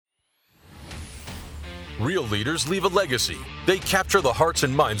Real leaders leave a legacy. They capture the hearts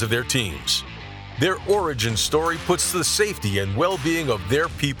and minds of their teams. Their origin story puts the safety and well-being of their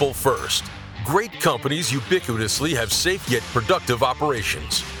people first. Great companies ubiquitously have safe yet productive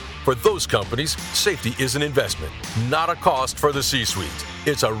operations. For those companies, safety is an investment, not a cost for the C-suite.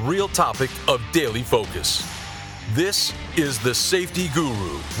 It's a real topic of daily focus. This is The Safety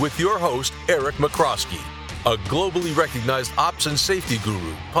Guru with your host, Eric McCroskey, a globally recognized ops and safety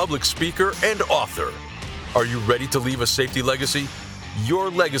guru, public speaker, and author. Are you ready to leave a safety legacy? Your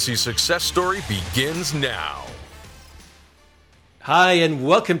legacy success story begins now. Hi, and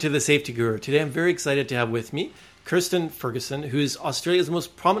welcome to The Safety Guru. Today I'm very excited to have with me Kirstin Ferguson, who is Australia's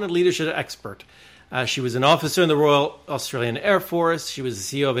most prominent leadership expert. She was an officer in the Royal Australian Air Force. She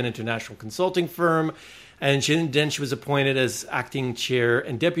was the CEO of an international consulting firm. And then she was appointed as acting chair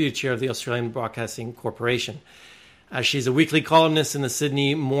and deputy chair of the Australian Broadcasting Corporation. She's a weekly columnist in the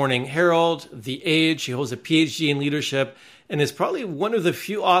Sydney Morning Herald, The Age. She holds a PhD in leadership and is probably one of the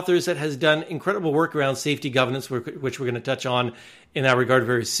few authors that has done incredible work around safety governance, which we're going to touch on in that regard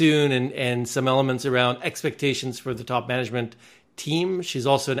very soon, and some elements around expectations for the top management team. She's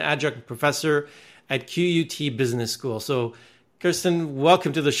also an adjunct professor at QUT Business School. So, Kirstin,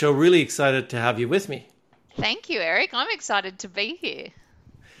 welcome to the show. Really excited to have you with me. Thank you, Eric. I'm excited to be here.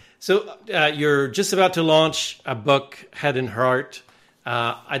 So you're just about to launch a book, Head and Heart.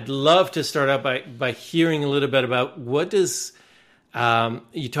 I'd love to start out by hearing a little bit about what does,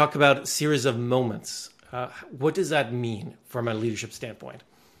 you talk about a series of moments. What does that mean from a leadership standpoint?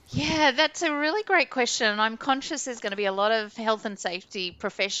 Yeah, that's a really great question. I'm conscious there's going to be a lot of health and safety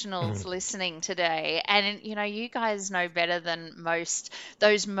professionals listening today. And, you know, you guys know better than most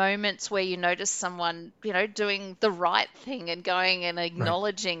those moments where you notice someone, you know, doing the right thing and going and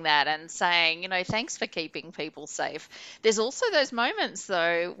acknowledging that and saying, you know, thanks for keeping people safe. There's also those moments,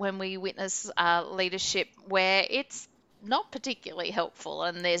 though, when we witness leadership where it's not particularly helpful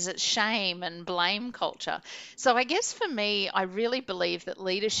and there's a shame and blame culture. So I guess for me, I really believe that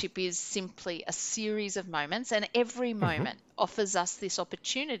leadership is simply a series of moments, and every moment offers us this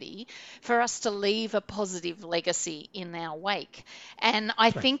opportunity for us to leave a positive legacy in our wake. And I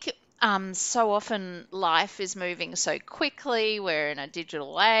think so often life is moving so quickly. We're in a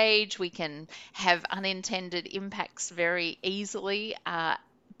digital age. We can have unintended impacts very easily.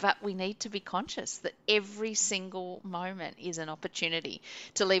 But we need to be conscious that every single moment is an opportunity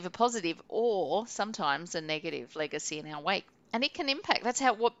to leave a positive or sometimes a negative legacy in our wake. And it can impact. That's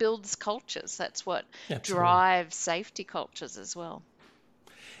what builds cultures. That's what drives safety cultures as well.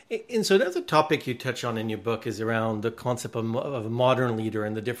 And so another topic you touch on in your book is around the concept of a modern leader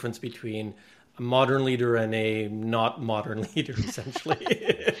and the difference between a modern leader and a not modern leader,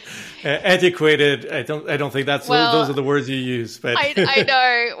 essentially. Antiquated. I don't think those are the words you use. But I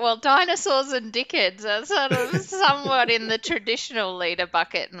know. Well, dinosaurs and dickheads are sort of somewhat in the traditional leader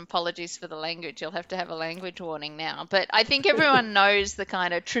bucket. And apologies for the language. You'll have to have a language warning now. But I think everyone knows the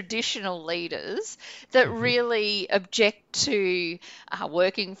kind of traditional leaders that really object to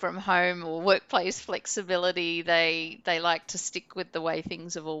working from home or workplace flexibility. They like to stick with the way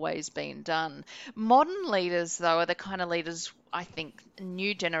things have always been done. Modern leaders, though, are the kind of leaders I think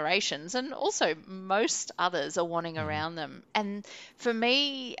new generations and also most others are wanting around them. And for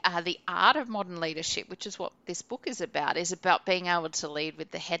me, the art of modern leadership, which is what this book is about being able to lead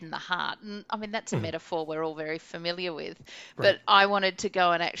with the head and the heart. And I mean, that's a metaphor we're all very familiar with. But I wanted to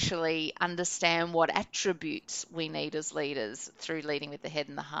go and actually understand what attributes we need as leaders through leading with the head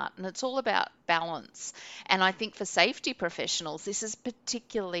and the heart. And it's all about balance. And I think for safety professionals, this is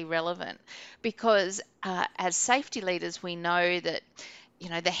particularly relevant because as safety leaders, we know that, you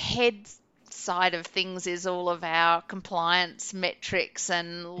know, the head side of things is all of our compliance metrics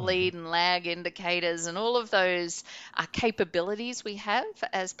and lead and lag indicators and all of those capabilities we have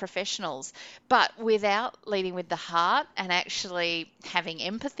as professionals. But without leading with the heart and actually having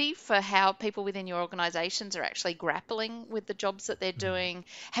empathy for how people within your organizations are actually grappling with the jobs that they're doing,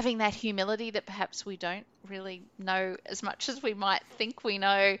 having that humility that perhaps we don't really know as much as we might think we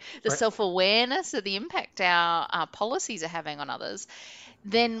know, the self-awareness of the impact our policies are having on others,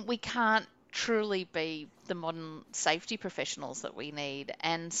 then we can't truly be the modern safety professionals that we need.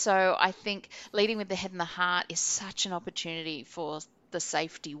 And so I think leading with the head and the heart is such an opportunity for the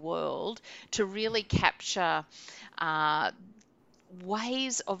safety world to really capture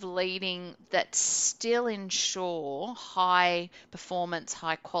ways of leading that still ensure high performance,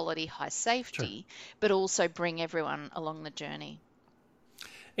 high quality, high safety, but also bring everyone along the journey.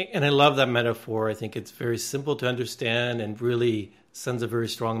 And I love that metaphor. I think it's very simple to understand and really sends a very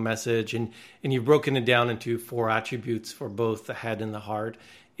strong message. And you've broken it down into 4 attributes for both the head and the heart.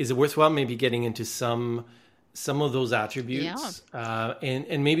 is it worthwhile maybe getting into some of those attributes,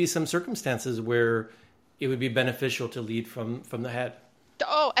 and maybe some circumstances where it would be beneficial to lead from the head?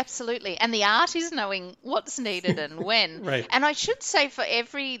 Oh, absolutely. And the art is knowing what's needed and when. Right. And I should say for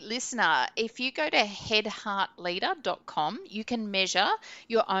every listener, if you go to headheartleader.com, you can measure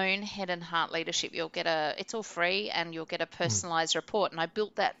your own head and heart leadership. It's all free, and you'll get a personalized report. And I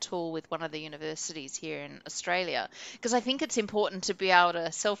built that tool with one of the universities here in Australia, because I think it's important to be able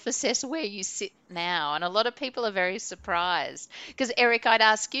to self-assess where you sit now. And a lot of people are very surprised. Because Eric, I'd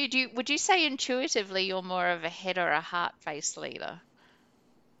ask you, would you say intuitively you're more of a head or a heart-based leader?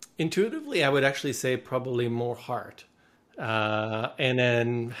 Intuitively, I would actually say probably more heart. And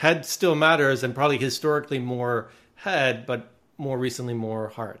then head still matters, and probably historically more head, but more recently more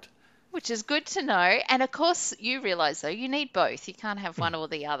heart. Which is good to know. And of course, you realize, though, you need both. You can't have one or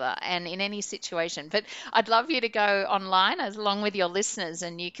the other, and in any situation. But I'd love you to go online along with your listeners,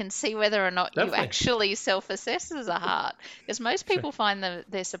 and you can see whether or not you actually self-assess as a heart, because most people find that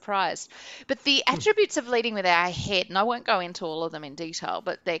they're surprised. But the attributes of leading with our head, and I won't go into all of them in detail,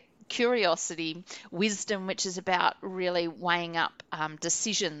 but they're curiosity, wisdom, which is about really weighing up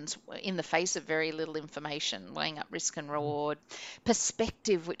decisions in the face of very little information, weighing up risk and reward,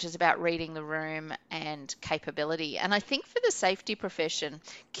 perspective, which is about reading the room, and capability. And I think for the safety profession,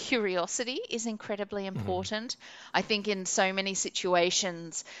 curiosity is incredibly important. I think in so many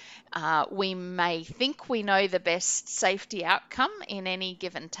situations, we may think we know the best safety outcome in any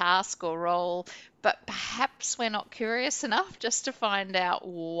given task or role, but perhaps we're not curious enough just to find out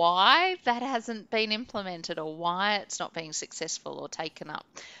why that hasn't been implemented, or why it's not being successful or taken up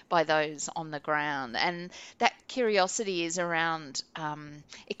by those on the ground. And that curiosity is around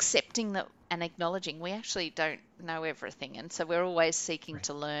accepting that and acknowledging we actually don't know everything. And so we're always seeking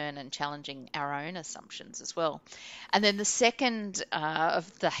to learn and challenging our own assumptions as well. And then the second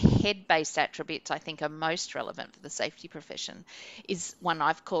of the head-based attributes I think are most relevant for the safety profession is one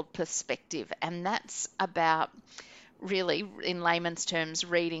I've called perspective. And that's about, really, in layman's terms,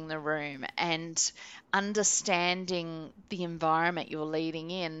 reading the room and understanding the environment you're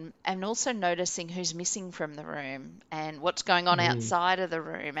leading in, and also noticing who's missing from the room and what's going on outside of the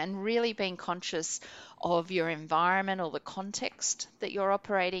room, and really being conscious of your environment or the context that you're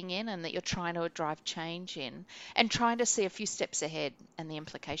operating in and that you're trying to drive change in, and trying to see a few steps ahead and the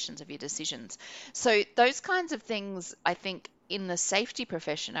implications of your decisions. So those kinds of things, I think, in the safety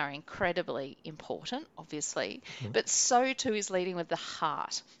profession are incredibly important, obviously, but so too is leading with the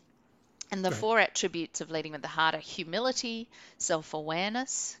heart. And the four attributes of leading with the heart are humility,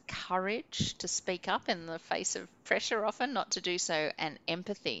 self-awareness, courage to speak up in the face of pressure often not to do so, and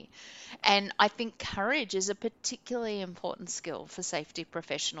empathy. And I think courage is a particularly important skill for safety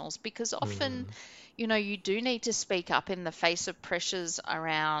professionals, because often, you do need to speak up in the face of pressures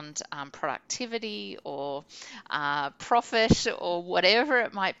around productivity or profit or whatever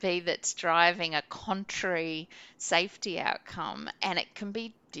it might be that's driving a contrary safety outcome. And it can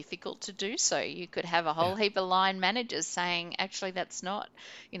be difficult to do so. You could have a whole heap of line managers saying, actually, that's not,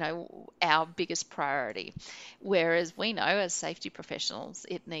 our biggest priority. Whereas we know as safety professionals,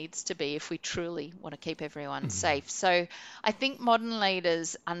 it needs to be if we truly want to keep everyone safe. So I think modern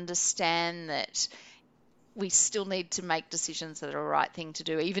leaders understand that we still need to make decisions that are the right thing to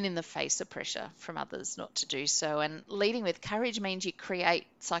do, even in the face of pressure from others not to do so. And leading with courage means you create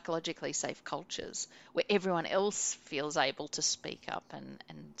psychologically safe cultures where everyone else feels able to speak up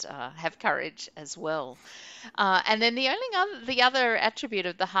and have courage as well. And then the other attribute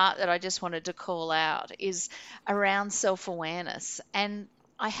of the heart that I just wanted to call out is around self-awareness. And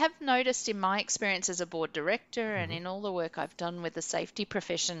I have noticed in my experience as a board director and in all the work I've done with the safety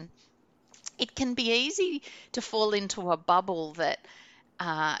profession, it can be easy to fall into a bubble that,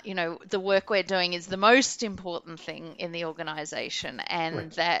 the work we're doing is the most important thing in the organisation,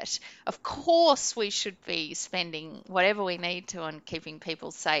 and that, of course, we should be spending whatever we need to on keeping people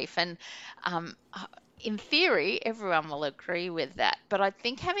safe. And in theory, everyone will agree with that. But I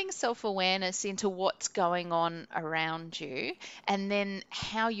think having self-awareness into what's going on around you, and then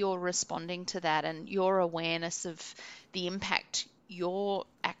how you're responding to that, and your awareness of the impact your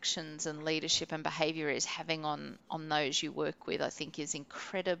actions and leadership and behaviour is having on those you work with, I think is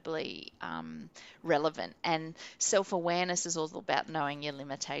incredibly relevant. And self-awareness is all about knowing your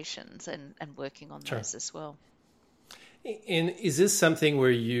limitations and working on those as well. And is this something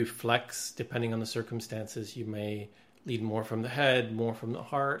where you flex depending on the circumstances? You may lead more from the head, more from the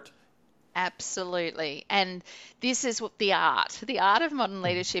heart? Absolutely. And this is what the art of modern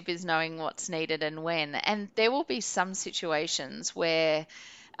leadership is, knowing what's needed and when. And there will be some situations where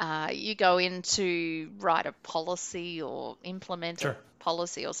you go in to write a policy or implement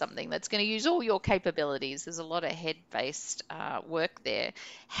policy or something that's going to use all your capabilities. There's a lot of head-based work there.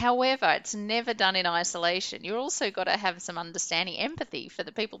 However, it's never done in isolation. You've also got to have some understanding, empathy for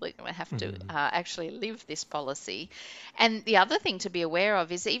the people that are going to have to actually live this policy. And the other thing to be aware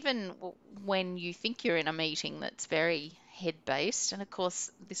of is even when you think you're in a meeting that's very head-based, and of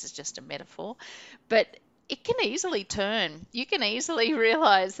course this is just a metaphor, but it can easily turn. You can easily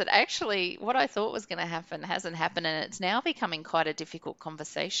realize that actually what I thought was going to happen hasn't happened, and it's now becoming quite a difficult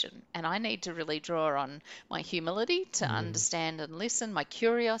conversation. And I need to really draw on my humility to understand and listen, my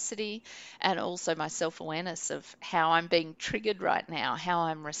curiosity, and also my self-awareness of how I'm being triggered right now, how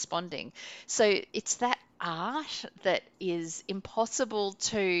I'm responding. So it's that art that is impossible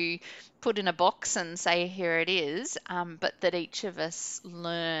to put in a box and say, here it is, but that each of us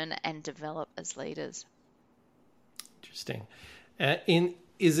learn and develop as leaders. Interesting.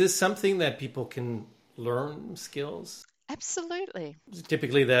 Is this something that people can learn skills? Absolutely.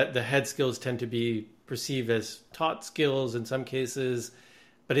 Typically, the head skills tend to be perceived as taught skills in some cases,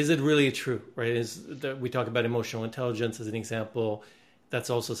 but is it really true, right? We talk about emotional intelligence as an example. That's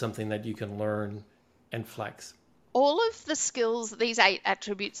also something that you can learn and flex. All of the skills, these 8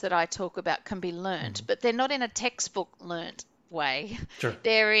 attributes that I talk about, can be learned, but they're not in a textbook learnt way. Sure.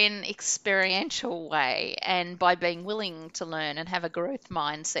 They're in experiential way, and by being willing to learn and have a growth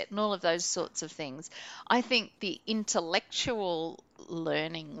mindset and all of those sorts of things. I think the intellectual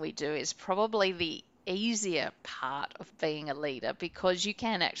learning we do is probably the easier part of being a leader, because you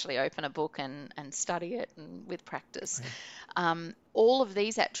can actually open a book and study it and with practice. Right. All of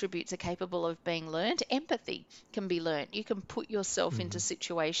these attributes are capable of being learned. Empathy can be learned. You can put yourself into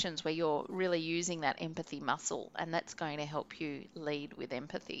situations where you're really using that empathy muscle, and that's going to help you lead with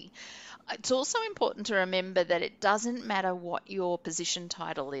empathy. It's also important to remember that it doesn't matter what your position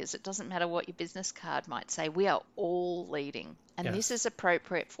title is. It doesn't matter what your business card might say. We are all leading. And this is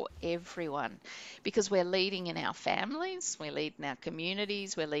appropriate for everyone, because we're leading in our families, we lead in our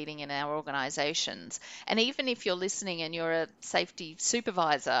communities, we're leading in our organizations. And even if you're listening and you're a safety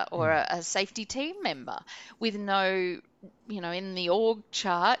supervisor or a safety team member with no, in the org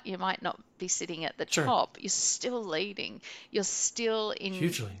chart, you might not be sitting at the top. You're still leading. You're still in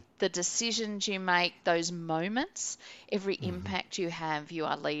hugely the decisions you make, those moments, every impact you have, you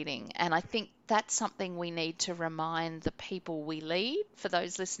are leading. And I think that's something we need to remind the people we lead, for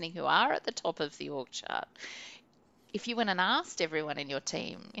those listening who are at the top of the org chart. If you went and asked everyone in your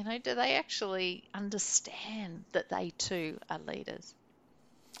team, do they actually understand that they too are leaders?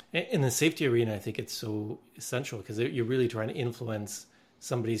 In the safety arena, I think it's so essential, because you're really trying to influence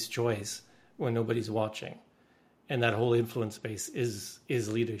somebody's choice when nobody's watching. And that whole influence space is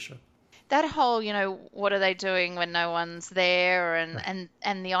leadership. That whole, what are they doing when no one's there, and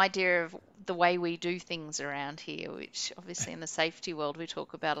the idea of the way we do things around here, which obviously in the safety world we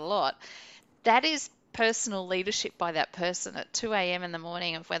talk about a lot, that is personal leadership by that person at 2 a.m. in the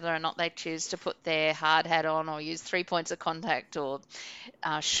morning, of whether or not they choose to put their hard hat on or use 3 points of contact or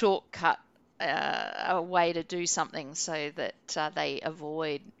shortcut a way to do something so that they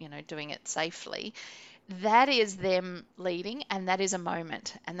avoid, doing it safely. That is them leading, and that is a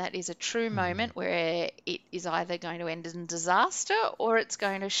moment, and that is a true moment where it is either going to end in disaster, or it's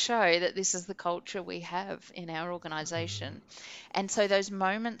going to show that this is the culture we have in our organization. And so those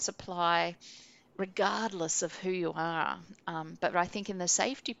moments apply regardless of who you are. But I think in the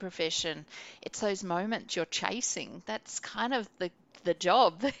safety profession, it's those moments you're chasing. That's kind of the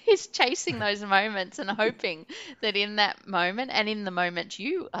job, is chasing those moments and hoping that in that moment, and in the moment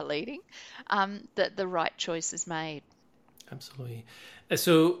you are leading, that the right choice is made. Absolutely.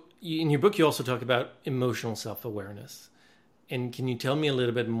 So in your book, you also talk about emotional self-awareness. And can you tell me a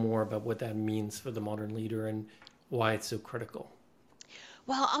little bit more about what that means for the modern leader and why it's so critical?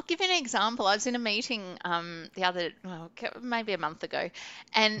 Well, I'll give you an example. I was in a meeting maybe a month ago,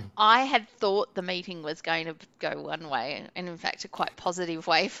 and I had thought the meeting was going to go one way, and in fact a quite positive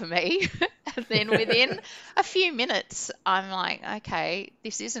way for me. And then within a few minutes, I'm like, okay,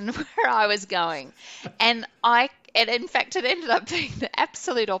 this isn't where I was going. And in fact, it ended up being the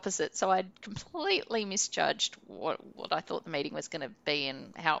absolute opposite. So I'd completely misjudged what I thought the meeting was going to be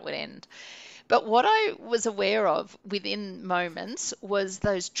and how it would end. But what I was aware of within moments was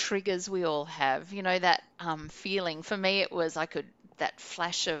those triggers we all have, that feeling. For me, it was that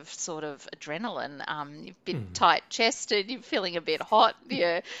flash of sort of adrenaline, a bit tight-chested, you're feeling a bit hot,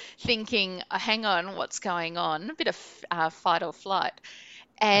 you're thinking, hang on, what's going on? A bit of fight or flight.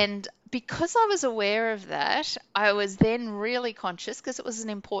 And because I was aware of that, I was then really conscious, because it was an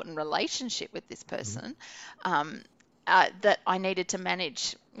important relationship with this person, that I needed to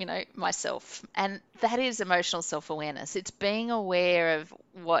manage, myself. And that is emotional self-awareness. It's being aware of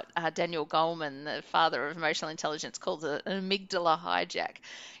what Daniel Goleman, the father of emotional intelligence, calls an amygdala hijack.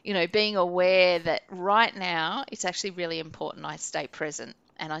 Being aware that right now it's actually really important I stay present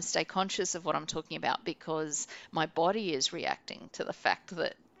and I stay conscious of what I'm talking about, because my body is reacting to the fact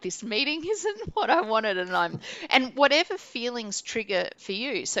that this meeting isn't what I wanted, and whatever feelings trigger for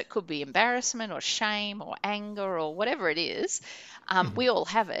you. So it could be embarrassment or shame or anger or whatever it is. We all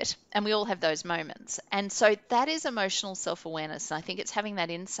have it, and we all have those moments. And so that is emotional self-awareness. And I think it's having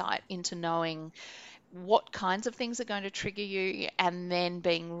that insight into knowing what kinds of things are going to trigger you, and then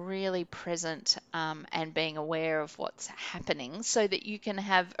being really present and being aware of what's happening so that you can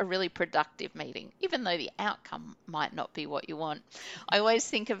have a really productive meeting, even though the outcome might not be what you want. I always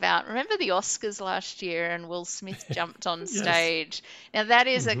think about, remember the Oscars last year and Will Smith jumped on stage? Now that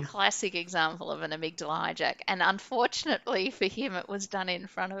is a classic example of an amygdala hijack, and unfortunately for him it was done in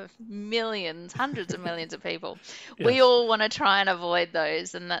front of millions, hundreds of millions of people. We all want to try and avoid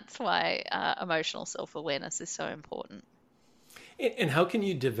those, and that's why emotional self-awareness is so important. And how can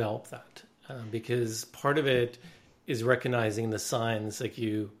you develop that? Because part of it is recognizing the signs, like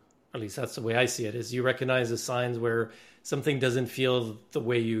at least that's the way I see it, is you recognize the signs where something doesn't feel the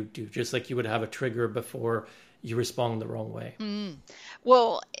way you do, just like you would have a trigger before you respond the wrong way.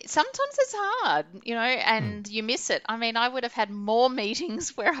 Well, sometimes it's hard, and you miss it. I mean, I would have had more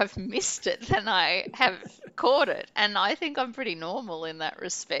meetings where I've missed it than I have caught it. And I think I'm pretty normal in that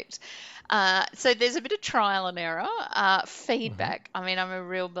respect. So there's a bit of trial and error. Feedback. I mean, I'm a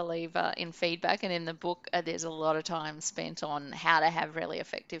real believer in feedback. And in the book, there's a lot of time spent on how to have really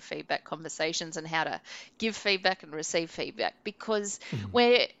effective feedback conversations and how to give feedback and receive feedback, because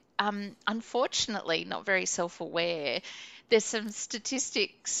we're unfortunately not very self-aware. There's some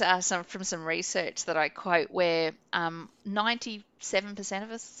statistics from some research that I quote where 97%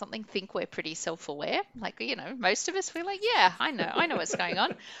 of us think we're pretty self-aware. Like, most of us, we're like, yeah, I know what's going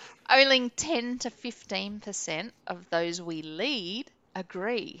on. Only 10 to 15% of those we lead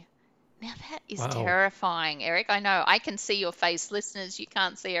agree. Now that is terrifying, Eric. I know. I can see your face. Listeners, you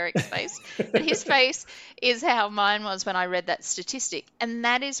can't see Eric's face. But his face is how mine was when I read that statistic. And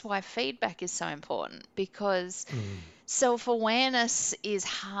that is why feedback is so important, because self-awareness is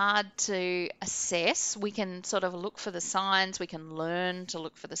hard to assess. We can sort of look for the signs. We can learn to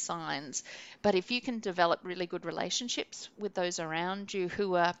look for the signs. But if you can develop really good relationships with those around you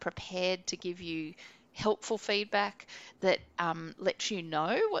who are prepared to give you helpful feedback that lets you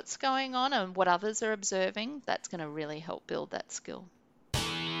know what's going on and what others are observing, that's going to really help build that skill.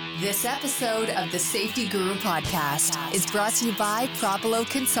 This episode of the Safety Guru Podcast is brought to you by Propolo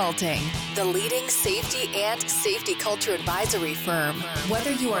Consulting, the leading safety and safety culture advisory firm.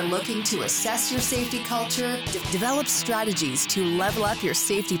 Whether you are looking to assess your safety culture, develop strategies to level up your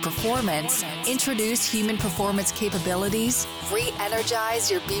safety performance, introduce human performance capabilities,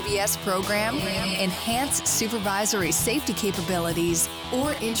 re-energize your BBS program, enhance supervisory safety capabilities,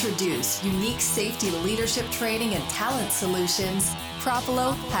 or introduce unique safety leadership training and talent solutions,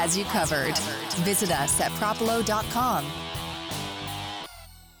 Propolo has you covered. Visit us at propolo.com.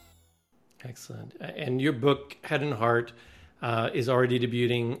 Excellent. And your book, Head and Heart, is already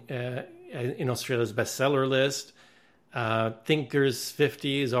debuting in Australia's bestseller list. Thinkers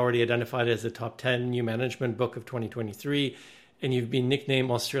 50 is already identified as the top 10 new management book of 2023. And you've been nicknamed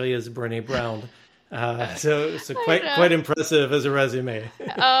Australia's Brené Brown. So quite impressive as a resume.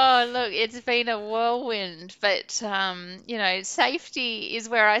 Oh, look, it's been a whirlwind, but safety is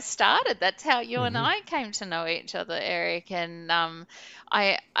where I started. That's how you and I came to know each other, Eric. And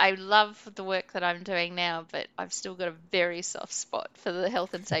I love the work that I'm doing now, but I've still got a very soft spot for the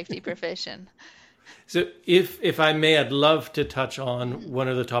health and safety profession. So if I may, I'd love to touch on one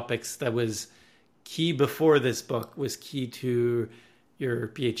of the topics that was key before this book, was key to your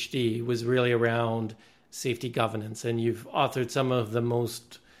PhD, was really around safety governance, and you've authored some of the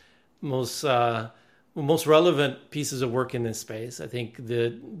most relevant pieces of work in this space. I think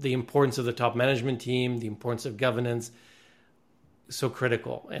the importance of the top management team, the importance of governance, so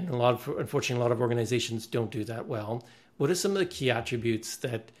critical, and unfortunately, a lot of organizations don't do that well. What are some of the key attributes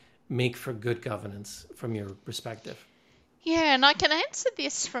that make for good governance from your perspective? Yeah, and I can answer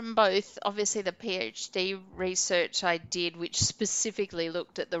this from both, obviously, the PhD research I did, which specifically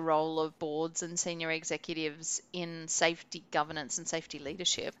looked at the role of boards and senior executives in safety governance and safety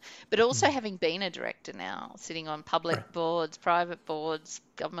leadership, but also having been a director now, sitting on public boards, private boards,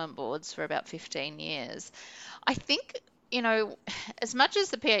 government boards for about 15 years. I think as much as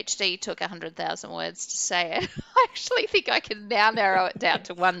the PhD took 100,000 words to say it, I actually think I can now narrow it down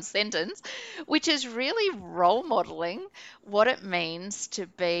to one sentence, which is really role modeling what it means to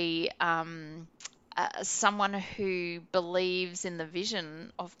be someone who believes in the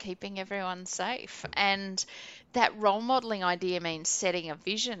vision of keeping everyone safe. And that role modeling idea means setting a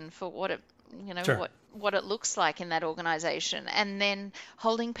vision for what it, Sure. what it looks like in that organization, and then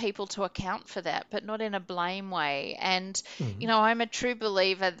holding people to account for that, but not in a blame way. And I'm a true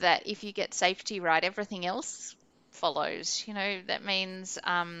believer that if you get safety right, everything else follows. That means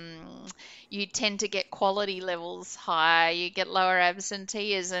you tend to get quality levels higher, you get lower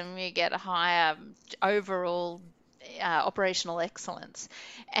absenteeism, you get a higher overall operational excellence.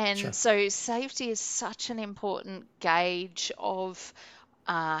 And Sure. so safety is such an important gauge of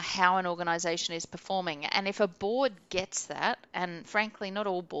how an organization is performing. And if a board gets that, and frankly, not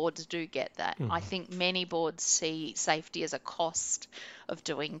all boards do get that, I think many boards see safety as a cost of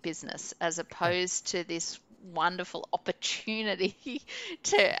doing business as opposed to this wonderful opportunity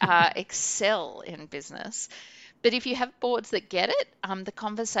to excel in business. But if you have boards that get it, the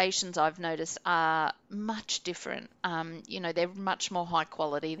conversations I've noticed are much different. They're much more high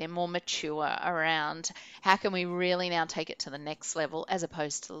quality. They're more mature around how can we really now take it to the next level, as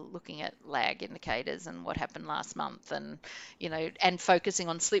opposed to looking at lag indicators and what happened last month, and and focusing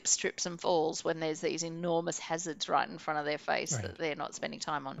on slips, trips, and falls when there's these enormous hazards right in front of their face that they're not spending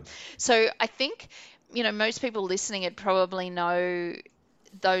time on. So I think most people listening would probably know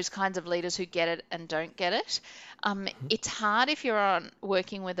those kinds of leaders who get it and don't get it. It's hard if you're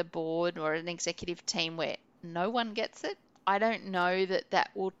working with a board or an executive team where no one gets it. I don't know that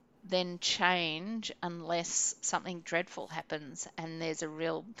will then change unless something dreadful happens and there's a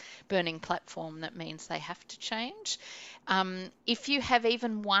real burning platform that means they have to change. If you have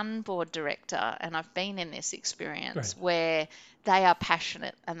even one board director, and I've been in this experience where they are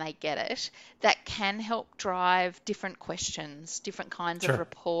passionate and they get it, that can help drive different questions, different kinds of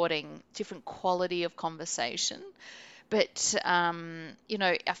reporting, different quality of conversation. But,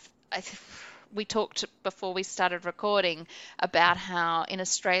 we talked before we started recording about how in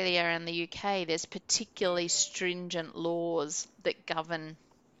Australia and the UK there's particularly stringent laws that govern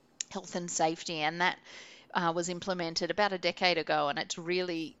health and safety, and that was implemented about a decade ago, and it's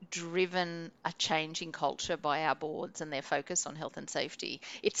really driven a change in culture by our boards and their focus on health and safety.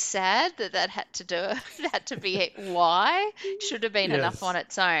 It's sad that had to be why should have been enough on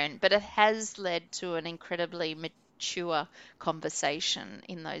its own, but it has led to an incredibly mature conversation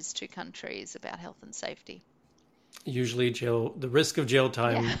in those two countries about health and safety. Usually the risk of jail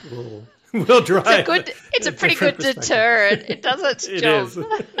time will drive. It's a pretty good deterrent. It does its job.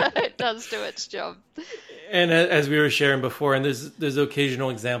 It does do its job. And as we were sharing before, and there's occasional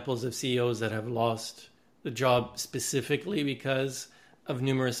examples of CEOs that have lost the job specifically because of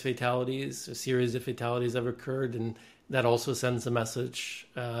numerous fatalities. A series of fatalities have occurred, and that also sends a message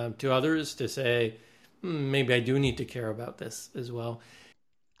to others to say, maybe I do need to care about this as well.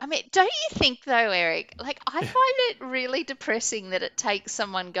 I mean, don't you think though, Eric, I find it really depressing that it takes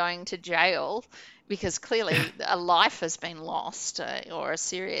someone going to jail because clearly a life has been lost or a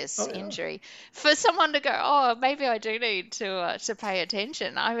serious injury for someone to go, oh, maybe I do need to pay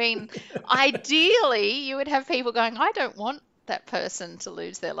attention. I mean, ideally you would have people going, I don't want that person to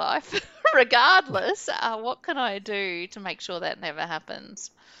lose their life regardless. What can I do to make sure that never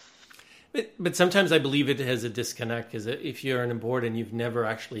happens? But sometimes I believe it has a disconnect, because if you're on a board and you've never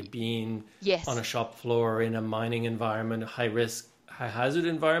actually been on a shop floor or in a mining environment, a high risk, high hazard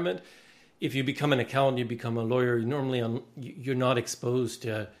environment, if you become an accountant, you become a lawyer, you're not exposed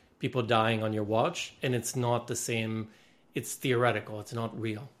to people dying on your watch, and it's not the same. It's theoretical. It's not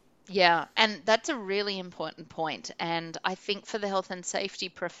real. Yeah, and that's a really important point. And I think for the health and safety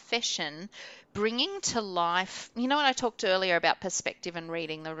profession, bringing to life, when I talked earlier about perspective and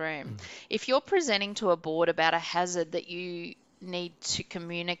reading the room, if you're presenting to a board about a hazard that you need to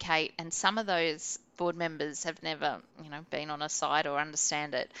communicate, and some of those board members have never, been on a site or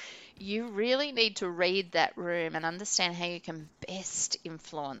understand it, you really need to read that room and understand how you can best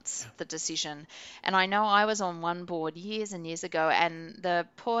influence the decision. And I know I was on one board years and years ago, and the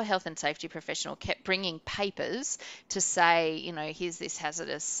poor health and safety professional kept bringing papers to say, here's this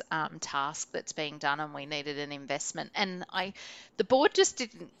hazardous task that's being done and we needed an investment. And the board just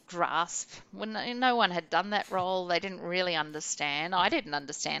didn't grasp. When no one had done that role, they didn't really understand. I didn't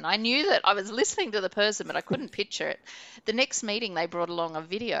understand. I knew that I was listening to the person, but I couldn't picture it. The next meeting, they brought along a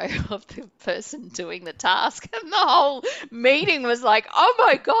video of the person doing the task, and the whole meeting was like, oh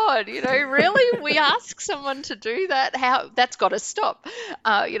my God, really? We ask someone to do that? That's got to stop.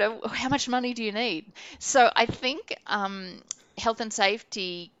 How much money do you need? So I think health and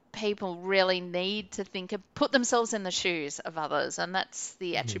safety people really need to put themselves in the shoes of others, and that's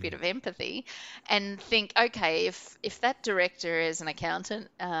the attribute of empathy, and think, okay, if that director is an accountant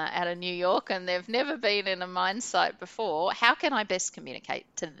out of New York and they've never been in a mine site before, how can I best communicate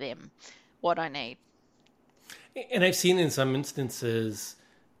to them what I need? And I've seen in some instances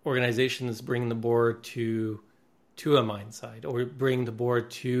organizations bring the board to a mine site or bring the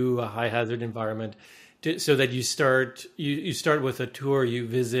board to a high hazard environment, so that you start with a tour, you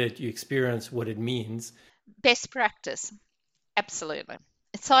visit, you experience what it means. Best practice. Absolutely.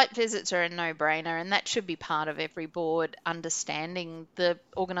 Site visits are a no-brainer, and that should be part of every board understanding the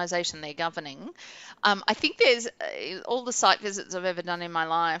organisation they're governing. I think there's all the site visits I've ever done in my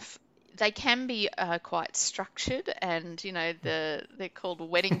life, they can be quite structured, and they're called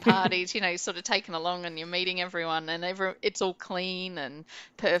wedding parties. Sort of taken along and you're meeting everyone, and it's all clean and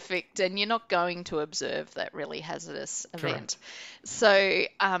perfect, and you're not going to observe that really hazardous event. Correct. So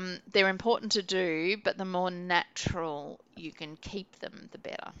they're important to do, but the more natural you can keep them, the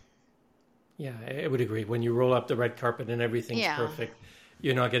better. Yeah, I would agree. When you roll up the red carpet and everything's perfect,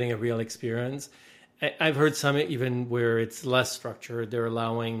 you're not getting a real experience. I've heard some even where it's less structured, they're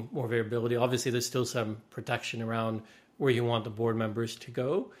allowing more variability. Obviously, there's still some protection around where you want the board members to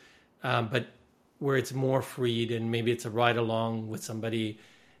go, but where it's more freed and maybe it's a ride along with somebody.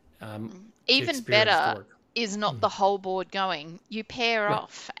 Even better is not the whole board going. You pair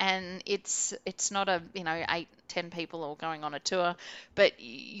off, and it's not 8-10 people all going on a tour, but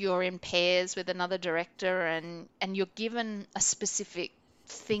you're in pairs with another director, and you're given a specific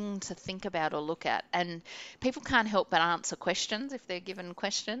thing to think about or look at, and people can't help but answer questions if they're given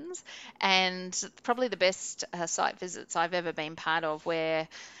questions. And probably the best site visits I've ever been part of where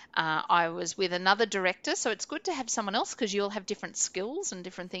I was with another director, so it's good to have someone else because you'll have different skills and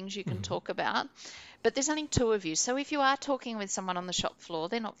different things you can talk about. But there's only two of you, so if you are talking with someone on the shop floor,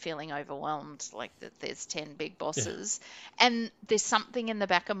 they're not feeling overwhelmed like that there's 10 big bosses. Yeah. And there's something in the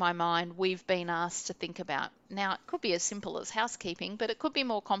back of my mind we've been asked to think about. Now, it could be as simple as housekeeping, but it could be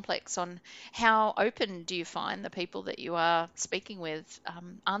more complex on how open do you find the people that you are speaking with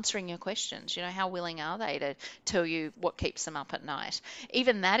answering your questions. How willing are they to tell you what keeps them up at night?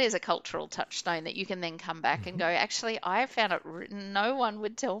 Even that is a cultural touchstone that you can then come back and go, actually, I found it written, no one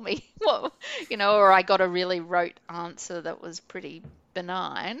would tell me what, or I got a really rote answer that was pretty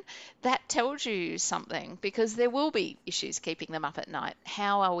benign. That tells you something, because there will be issues keeping them up at night.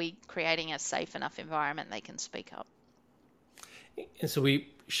 How are we creating a safe enough environment they can speak up? And so we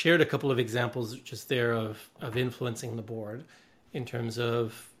shared a couple of examples just there of influencing the board in terms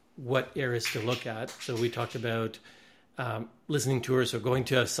of what areas to look at. So we talked about listening tours, or going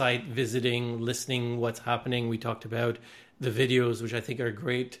to a site, visiting, listening what's happening. We talked about the videos, which I think are a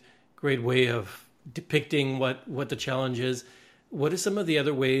great way of depicting what the challenge is. What are some of the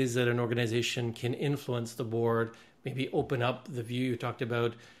other ways that an organization can influence the board, maybe open up the view you talked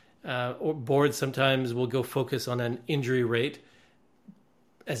about? Or boards sometimes will go focus on an injury rate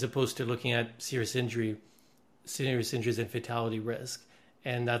as opposed to looking at serious injuries and fatality risk.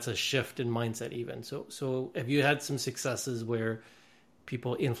 And that's a shift in mindset even. So have you had some successes where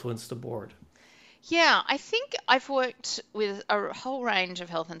people influence the board? Yeah, I think I've worked with a whole range of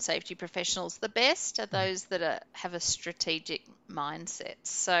health and safety professionals. The best are those that have a strategic mindset.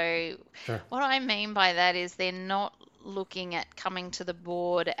 So what I mean by that is they're not looking at coming to the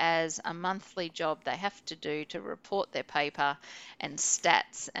board as a monthly job they have to do to report their paper and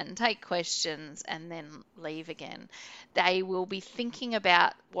stats and take questions and then leave again. They will be thinking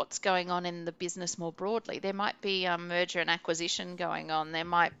about what's going on in the business more broadly. There might be a merger and acquisition going on. There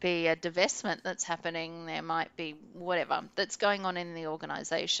might be a divestment that's happening. There might be whatever that's going on in the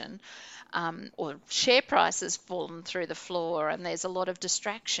organisation. Or share price has fallen through the floor and there's a lot of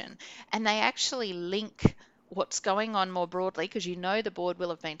distraction. And they actually link what's going on more broadly, because the board will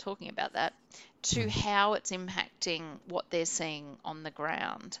have been talking about that, to how it's impacting what they're seeing on the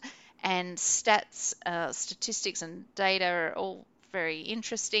ground. And statistics and data are all very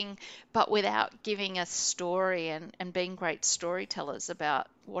interesting, but without giving a story and being great storytellers about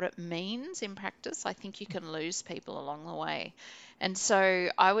what it means in practice, I think you can lose people along the way. And so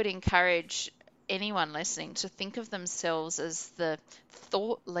I would encourage anyone listening to think of themselves as the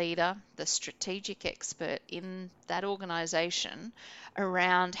thought leader, the strategic expert in that organisation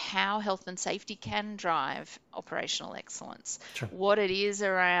around how health and safety can drive operational excellence. Sure. What it is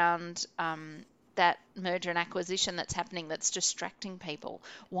around that merger and acquisition that's happening that's distracting people?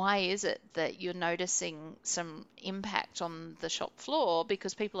 Why is it that you're noticing some impact on the shop floor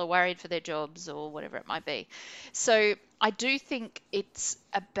because people are worried for their jobs or whatever it might be? So I do think it's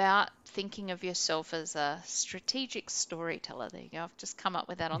about thinking of yourself as a strategic storyteller. There you go. I've just come up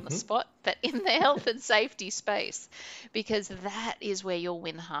with that on the spot, but in the health and safety space, because that is where you'll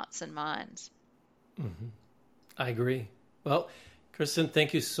win hearts and minds. I agree. Well, Kirstin,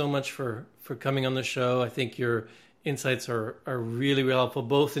 thank you so much for coming on the show. I think your insights are really, really helpful,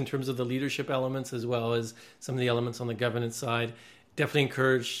 both in terms of the leadership elements as well as some of the elements on the governance side. Definitely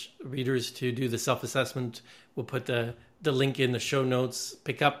encourage readers to do the self-assessment. We'll put the link in the show notes.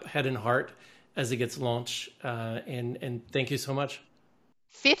 Pick up Head and Heart as it gets launched. And thank you so much.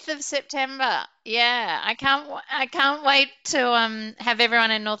 5th of September. Yeah, I can't wait to have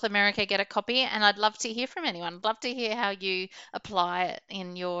everyone in North America get a copy, and I'd love to hear from anyone. I'd love to hear how you apply it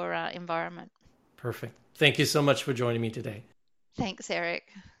in your environment. Perfect. Thank you so much for joining me today. Thanks, Eric.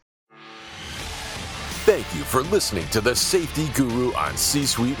 Thank you for listening to the Safety Guru on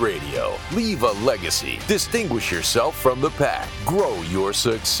C-Suite Radio. Leave a legacy. Distinguish yourself from the pack. Grow your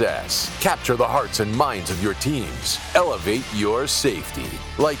success. Capture the hearts and minds of your teams. Elevate your safety.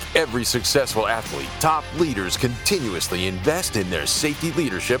 Like every successful athlete, top leaders continuously invest in their safety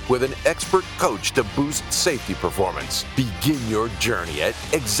leadership with an expert coach to boost safety performance. Begin your journey at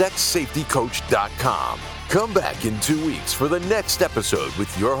execsafetycoach.com. Come back in 2 weeks for the next episode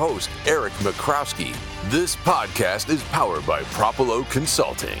with your host, Eric McCrowski. This podcast is powered by Propolo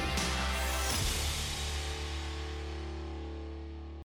Consulting.